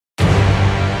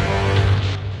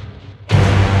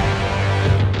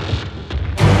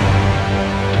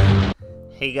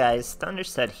Hey guys,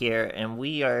 THUNDERSTUD here, and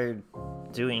we are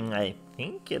doing, I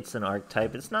think it's an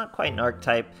archetype. It's not quite an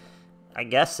archetype. I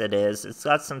guess it is. It's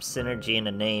got some synergy in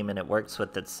a name and it works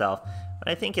with itself. But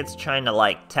I think it's trying to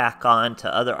like tack on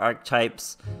to other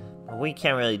archetypes. But we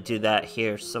can't really do that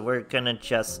here, so we're gonna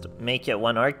just make it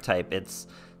one archetype. It's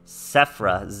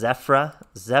Zefra,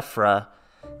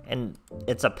 and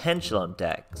it's a Pendulum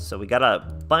deck. So we got a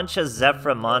bunch of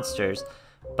Zefra monsters,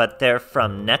 but they're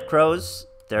from Necros,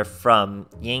 they're from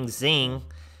Yangzing,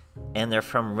 and they're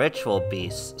from Ritual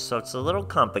Beasts. So it's a little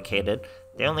complicated.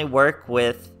 They only work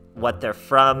with what they're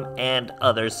from and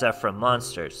other Zefra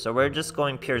monsters. So we're just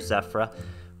going pure Zefra.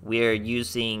 We're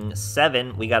using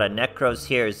 7. We got a Necros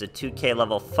here, is a 2k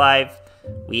level 5.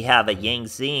 We have a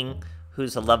Yangzing,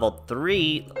 who's a level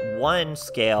 3, 1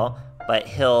 scale, but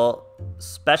he'll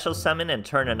special summon and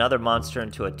turn another monster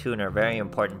into a tuner. Very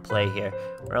important play here.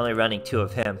 We're only running 2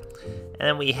 of him. And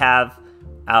then we have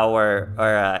our,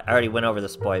 I already went over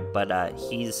this boy, but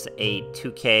he's a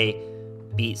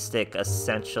 2k beat stick,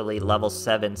 essentially level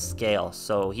 7 scale.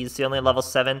 So he's the only level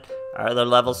 7. Our other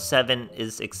level 7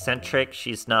 is Eccentric.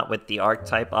 She's not with the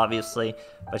archetype, obviously,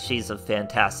 but she's a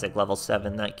fantastic level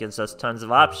 7 that gives us tons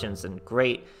of options and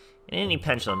great in any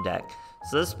Pendulum deck.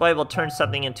 So this boy will turn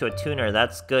something into a tuner.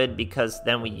 That's good because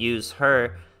then we use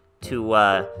her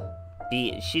to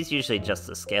she's usually just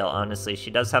a scale, honestly. She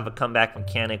does have a comeback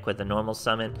mechanic with a normal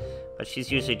summon, but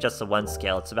she's usually just a 1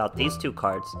 scale. It's about these 2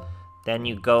 cards. Then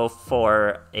you go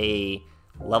for a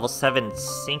level 7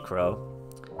 Synchro.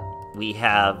 We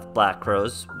have Black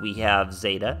Rose, we have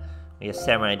Zeta, we have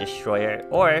Samurai Destroyer,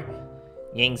 or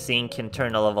Yangzing can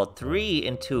turn a level 3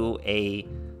 into a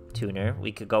tuner.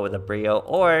 We could go with a Brio,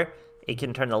 or it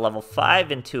can turn a level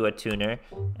 5 into a tuner,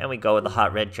 and we go with the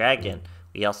Hot Red Dragon.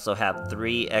 We also have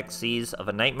 3 XCs of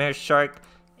a Nightmare Shark,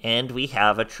 and we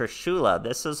have a Trishula.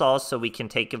 This is also, we can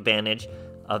take advantage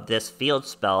of this field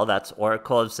spell. That's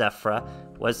Oracle of Zefra.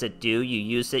 What does it do? You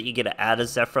use it, you get to add a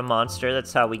Zefra monster.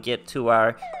 That's how we get to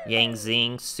our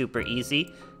Yangzing super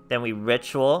easy. Then we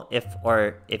ritual, if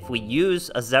we use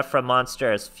a Zefra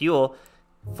monster as fuel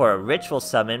for a ritual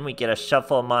summon, we get a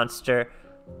shuffle monster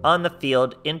on the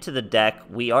field into the deck.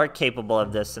 We are capable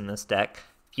of this in this deck.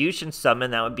 Fusion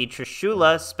summon, that would be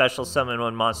Trishula, special summon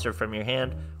 1 monster from your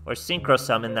hand, or synchro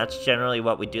summon, that's generally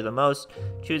what we do the most.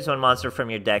 Choose 1 monster from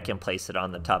your deck and place it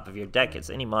on the top of your deck. It's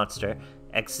any monster.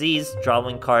 XZs, draw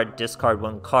 1 card, discard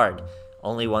 1 card,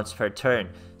 only once per turn.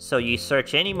 So you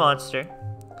search any monster,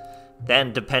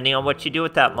 then depending on what you do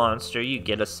with that monster, you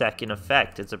get a second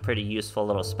effect. It's a pretty useful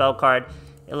little spell card.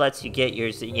 It lets you get your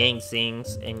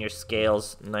Yangzings and your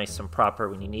scales nice and proper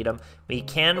when you need them. We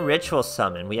can ritual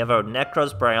summon. We have our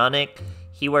Necros Bryonic.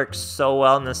 He works so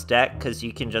well in this deck because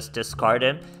you can just discard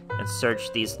him and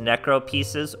search these Necro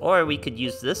pieces. Or we could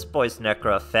use this boy's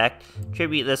Necro effect.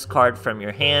 Tribute this card from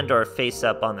your hand or face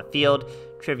up on the field.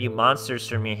 Tribute monsters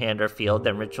from your hand or field.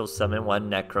 Then ritual summon 1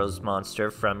 Necros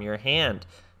monster from your hand.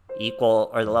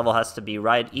 Equal, or the level has to be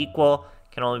right equal.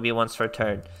 Can only be once per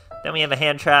turn. Then we have a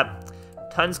hand trap.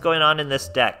 Tons going on in this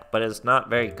deck, but it's not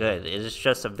very good. It is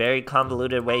just a very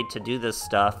convoluted way to do this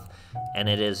stuff, and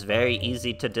it is very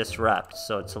easy to disrupt.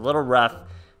 So it's a little rough,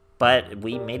 but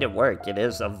we made it work. It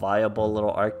is a viable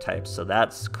little archetype, so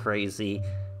that's crazy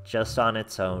just on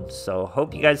its own. So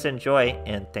hope you guys enjoy,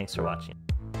 and thanks for watching.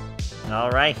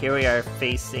 Alright, here we are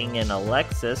facing an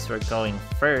Alexis. We're going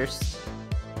first.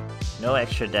 No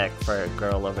extra deck for a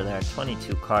girl over there.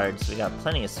 22 cards. We got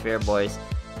plenty of Sphere Boys.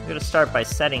 We're going to start by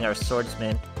setting our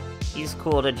Swordsman. He's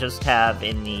cool to just have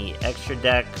in the extra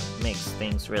deck. Makes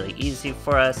things really easy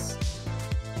for us.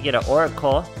 We get an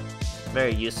Oracle.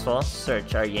 Very useful.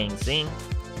 Search our Yangzing.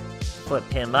 Flip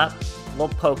him up. We'll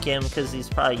poke him because he's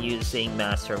probably using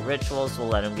Master of Rituals. We'll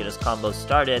let him get his combo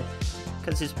started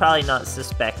because he's probably not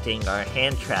suspecting our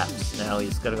hand traps. Now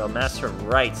he's going to go Master of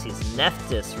Rites. He's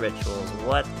Nephthys Rituals.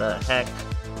 What the heck?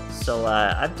 So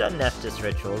I've done Nephthys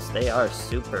Rituals. They are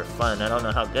super fun. I don't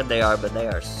know how good they are, but they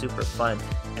are super fun.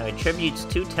 Now he tributes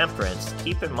 2 Temperance.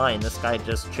 Keep in mind, this guy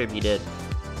just tributed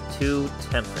 2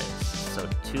 Temperance. So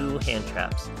 2 hand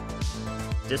traps.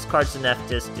 Discards the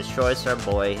Nephthys, destroys our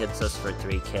boy, hits us for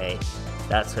 3k.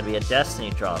 That's going to be a Destiny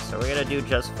draw. So we're going to do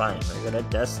just fine. We're going to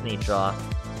Destiny draw.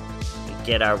 We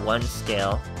get our 1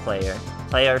 scale player.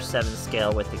 Play our 7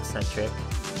 scale with Eccentric.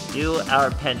 Do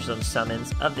our Pendulum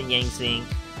summons of the Yangzing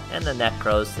and the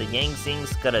Necros. The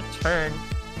Yangzing's gonna turn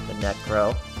the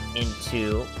Necro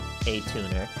into a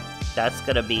tuner. That's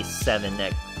gonna be 7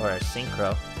 or a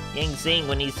Synchro. Yangzing,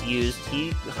 when he's used,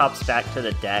 he hops back to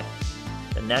the deck.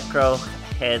 The Necro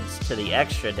heads to the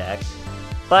extra deck.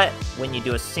 But when you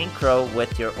do a synchro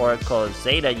with your Oracle of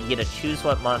Zeta, you get to choose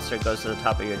what monster goes to the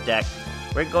top of your deck.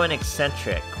 we're going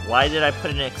eccentric. Why did I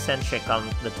put an eccentric on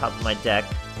the top of my deck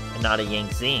and not a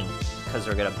Yang Zing? Because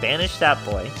we're gonna banish that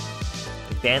boy,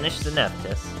 banish the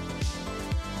Nephthys.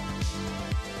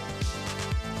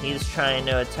 He's trying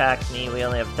to attack me. We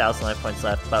only have 1,000 life points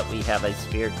left, but we have a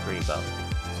Sphere Kuriboh.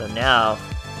 So now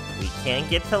we can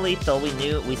get to lethal.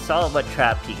 We saw what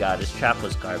trap he got. His trap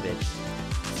was garbage.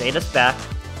 Zeta's back.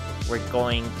 We're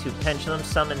going to Pendulum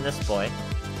Summon this boy.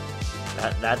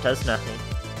 That does nothing.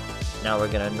 Now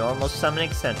we're gonna normal summon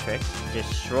Eccentric,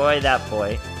 destroy that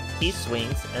boy. He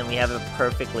swings, and we have a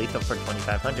perfect lethal for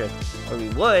 2,500. Or we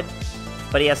would,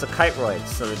 but he has a Kiteroid,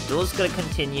 so the duel's gonna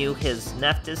continue. His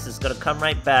Nephthys is gonna come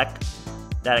right back.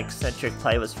 That Eccentric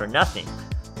play was for nothing.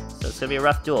 So it's gonna be a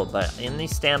rough duel, but in the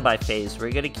standby phase,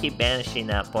 we're gonna keep banishing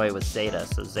that boy with Zeta.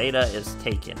 So Zeta is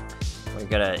taken. We're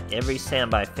gonna, every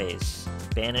standby phase,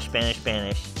 banish, banish,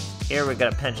 banish. Here we're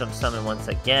gonna Pendulum Summon once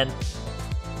again.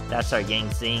 That's our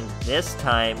Yang Zing. This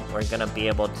time, we're gonna be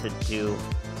able to do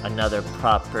another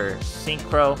proper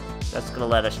Synchro. That's gonna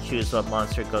let us choose what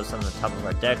monster goes on the top of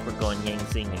our deck. We're going Yang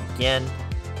Zing again.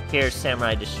 Here's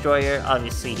Samurai Destroyer.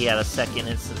 Obviously, he had a second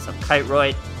instance of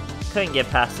Kiteroid. Couldn't get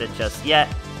past it just yet.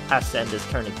 Has to end his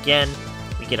turn again.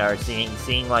 We get our Yang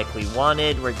Zing like we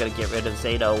wanted. We're gonna get rid of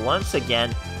Zeta once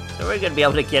again. So we're gonna be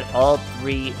able to get all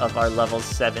 3 of our level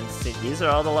 7. These are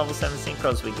all the level 7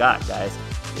 Synchros we got, guys.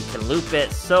 We can loop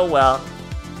it so well.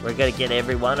 We're gonna get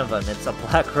every one of them. It's a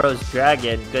Black Rose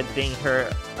Dragon. Good thing her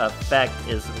effect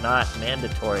is not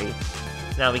mandatory.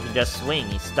 So now we can just swing.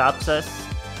 He stops us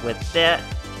with that.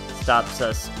 Stops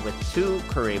us with 2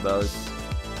 Kuribohs.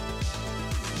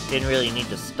 Didn't really need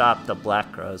to stop the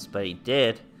Black Rose, but he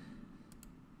did.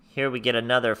 Here we get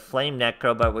another Flame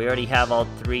Necro, but we already have all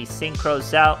 3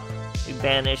 Synchros out. We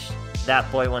banish that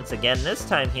boy once again. This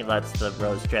time he lets the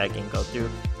Rose Dragon go through.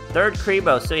 3rd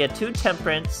Kuriboh, so he had 2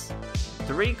 Temperance,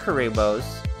 3 Kuribohs,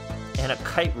 and a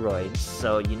Kiteroid,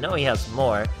 so you know he has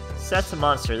more. Sets a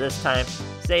monster this time.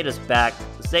 Zeta's back.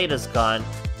 Zeta's gone.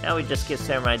 Now we just get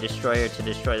Samurai Destroyer to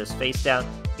destroy this face down.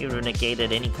 He would have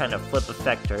negated any kind of flip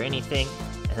effect or anything.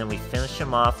 And then we finish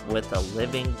him off with a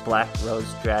living Black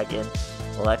Rose Dragon.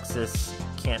 Alexis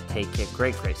can't take it.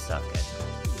 Great stuff, guys.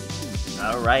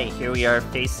 Alright, here we are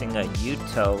facing a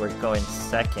Yuto. We're going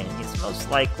second. He's most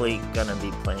likely gonna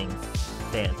be playing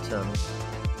Phantom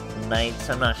Knights.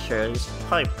 I'm not sure. These are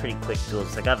probably pretty quick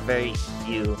duels. I got very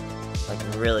few like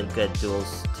really good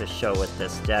duels to show with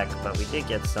this deck, but we did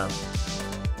get some.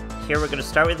 Here we're gonna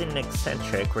start with an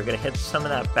Eccentric. We're gonna hit some of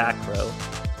that back row.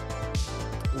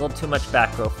 A little too much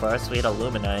back row for us. We had a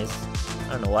Luminize.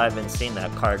 I don't know why I've been seeing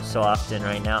that card so often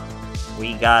right now.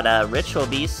 We got a Ritual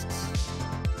Beast.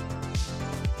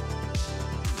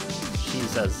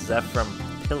 She's a Zefra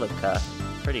Pilica.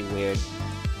 Pretty weird.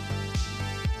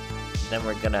 Then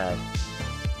we're gonna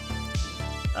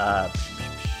I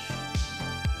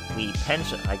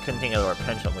couldn't think of the word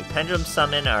Pendulum. We Pendulum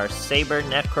Summon our Saber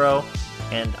Necro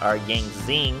and our Yang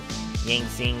Zing. Yang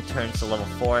Zing turns the level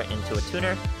 4 into a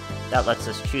tuner. That lets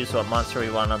us choose what monster we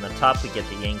want on the top. We get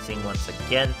the Yang Zing once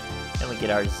again. Then we get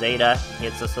our Zeta. He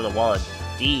hits us with a wall of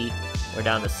D. We're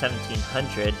down to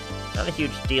 1,700. Not a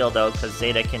huge deal though, because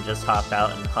Zeta can just hop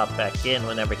out and hop back in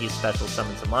whenever he special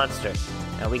summons a monster.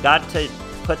 Now we got to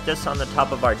put this on the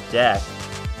top of our deck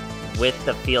with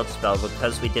the field spell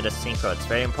because we did a Synchro. It's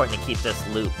very important to keep this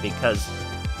loop because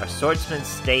our Swordsman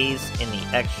stays in the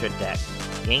extra deck.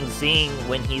 Yang Zing,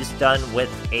 when he's done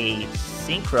with a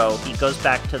Synchro, he goes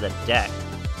back to the deck.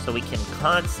 So we can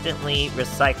constantly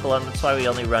recycle them. That's why we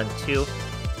only run 2.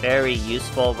 Very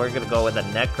useful. We're going to go with a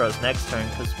Necros next turn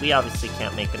because we obviously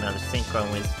can't make another Synchro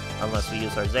unless we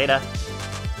use our Zeta.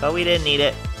 But we didn't need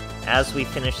it as we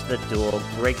finish the duel.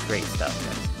 Great stuff,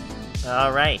 guys.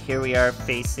 Alright, here we are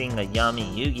facing a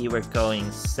Yami Yugi. We're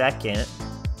going second.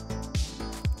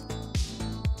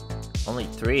 Only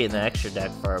 3 in the extra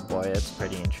deck for our boy. That's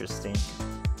pretty interesting.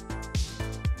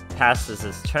 Passes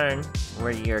his turn.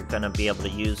 We're going to be able to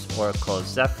use Oracle of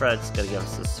Zefra. It's going to give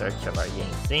us a search of our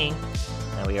Yang Zing.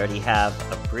 And we already have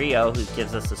a Brio who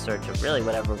gives us a search of really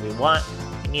whatever we want.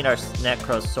 We need our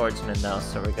Necro Swordsman though,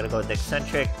 so we're going to go with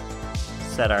Eccentric.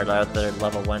 Set our other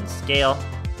level 1 scale.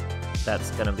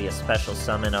 That's going to be a special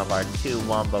summon of our 2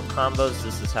 Wombo combos.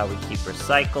 This is how we keep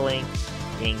recycling.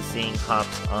 Yang Zing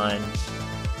hops on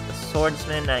the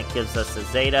Swordsman. That gives us a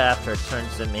Zeta after it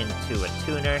turns him into a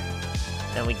tuner.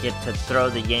 Then we get to throw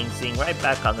the Yang Zing right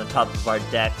back on the top of our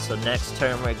deck. So next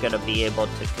turn we're going to be able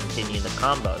to continue the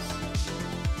combos.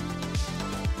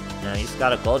 Now he's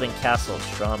got a Golden Castle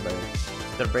Stromberg.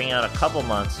 He's going to bring out a couple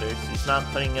monsters. He's not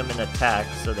putting them in attack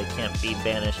so they can't be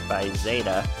banished by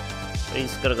Zeta. So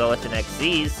he's gonna go with an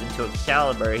Xyz into a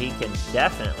Caliber. He can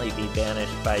definitely be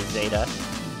banished by Zeta.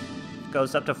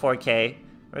 Goes up to 4k.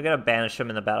 We're gonna banish him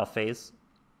in the battle phase.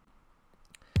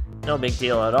 No big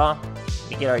deal at all.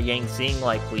 We get our Yang Zing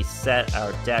like we set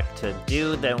our deck to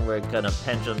do, then we're gonna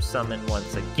Pendulum Summon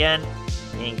once again.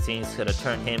 Yang Zing's gonna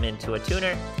turn him into a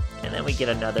tuner, and then we get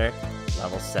another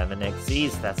level 7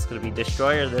 Xyz. That's gonna be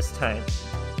Destroyer this time.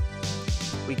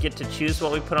 We get to choose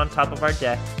what we put on top of our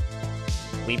deck.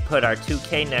 We put our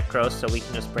 2k Necro so we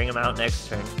can just bring him out next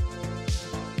turn.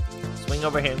 Swing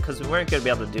over him because we weren't gonna be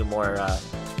able to do more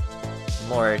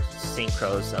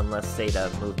synchros unless Zeta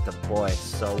moved the boy.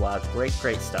 So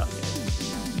great stuff.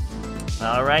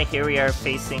 Alright, here we are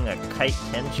facing a Kite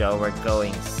Tenjo. We're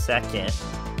going second.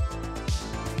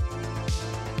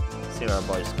 Let's see what our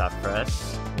boys got for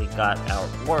us. We got our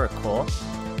Oracle.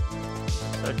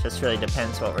 So it just really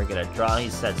depends what we're gonna draw. He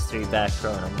sets 3 back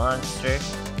row and a monster.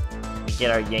 We get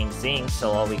our Yang Zing,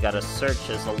 so all we gotta search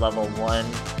is a level 1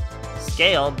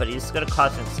 scale, but he's gonna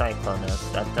Cosmic Cyclone us.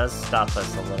 That does stop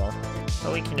us a little.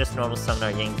 But we can just normal summon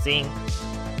our Yang Zing,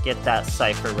 get that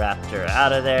Cypher Raptor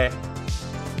out of there.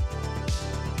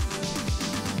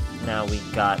 Now we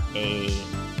got an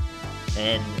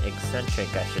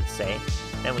Eccentric, I should say.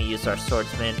 Then we use our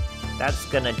Swordsman. That's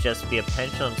gonna just be a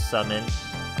Pendulum Summon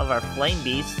of our Flame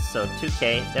Beast, so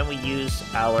 2k. Then we use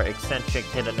our Eccentric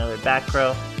to hit another back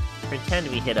row. Pretend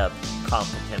we hit a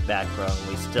competent back row, and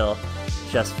we still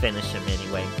just finish him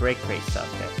anyway. Great stuff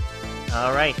there.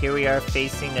 Alright, here we are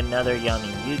facing another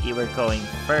Yami Yugi. We're going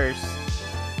first.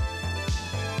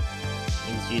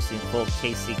 He's using full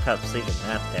KC Cups, leaving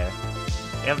that there.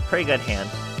 We have a pretty good hand.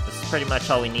 This is pretty much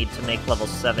all we need to make level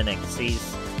 7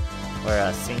 Xyz,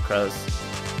 or Synchros.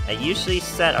 I usually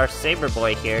set our Saber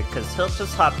Boy here, because he'll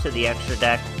just hop to the extra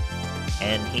deck,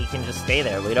 and he can just stay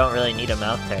there. We don't really need him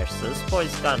out there. So this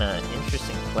boy's got an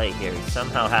interesting play here. He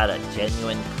somehow had a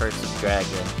genuine Curse of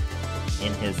Dragon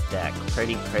in his deck.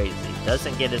 Pretty crazy.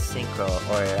 Doesn't get his Synchro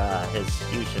or his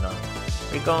Fusion on.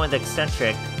 We're going with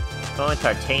Eccentric, going with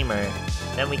our Tamer.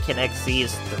 Then we can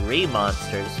Xyz 3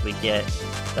 monsters. We get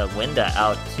the Winda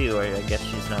out too, or I guess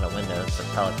she's not a Winda, it's a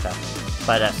Pelika.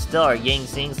 But still, our Yang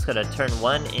Zing's gonna turn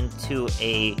 1 into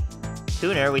a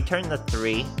tuner. We turn the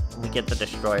 3, we get the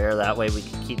Destroyer. That way we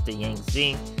can keep the Yang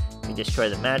Zing. We destroy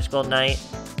the Magical Knight,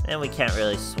 and we can't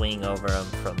really swing over him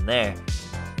from there.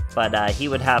 But he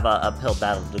would have a uphill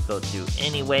battle to go through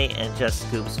anyway, and just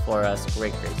scoops for us.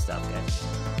 Great stuff, guys.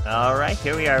 Alright,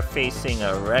 here we are facing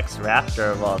a Rex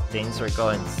Raptor of all things. We're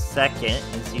going second.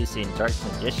 He's using Dark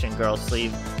Magician Girl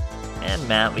Sleeve. And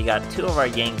Matt, we got 2 of our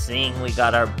Yang Zing. We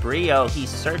got our Brio. He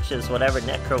searches whatever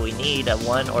Necro we need, a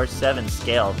 1 or 7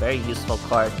 scale. Very useful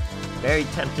card. Very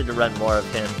tempted to run more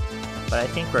of him, but I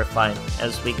think we're fine.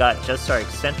 As we got just our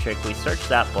Eccentric, we search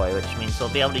that boy, which means we'll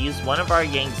be able to use one of our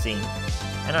Yang Zing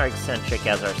and our Eccentric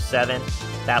as our 7.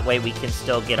 That way we can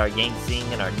still get our Yang Zing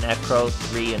and our Necro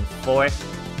 3 and 4.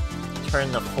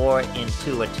 Turn the 4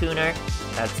 into a tuner.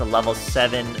 That's a level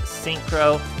 7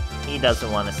 Synchro. He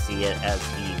doesn't want to see it as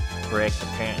he bricked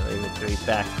apparently with 3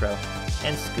 back row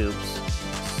and scoops.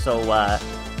 So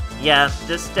yeah,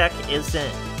 this deck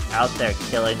isn't out there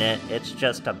killing it. It's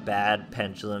just a bad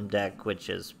Pendulum deck, which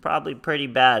is probably pretty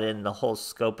bad in the whole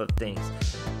scope of things.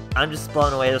 I'm just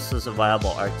blown away this was a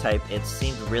viable archetype. It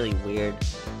seemed really weird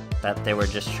that they were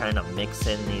just trying to mix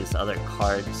in these other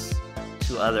cards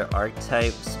to other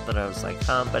archetypes, but I was like,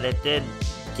 but it did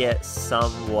get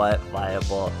somewhat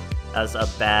viable as a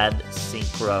bad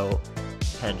Synchro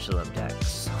Pendulum deck.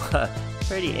 So,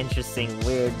 pretty interesting,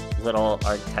 weird little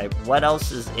archetype. What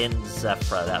else is in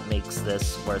Zefra that makes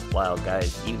this worthwhile,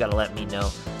 guys? You gotta let me know.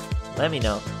 Let me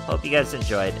know. Hope you guys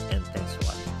enjoyed, and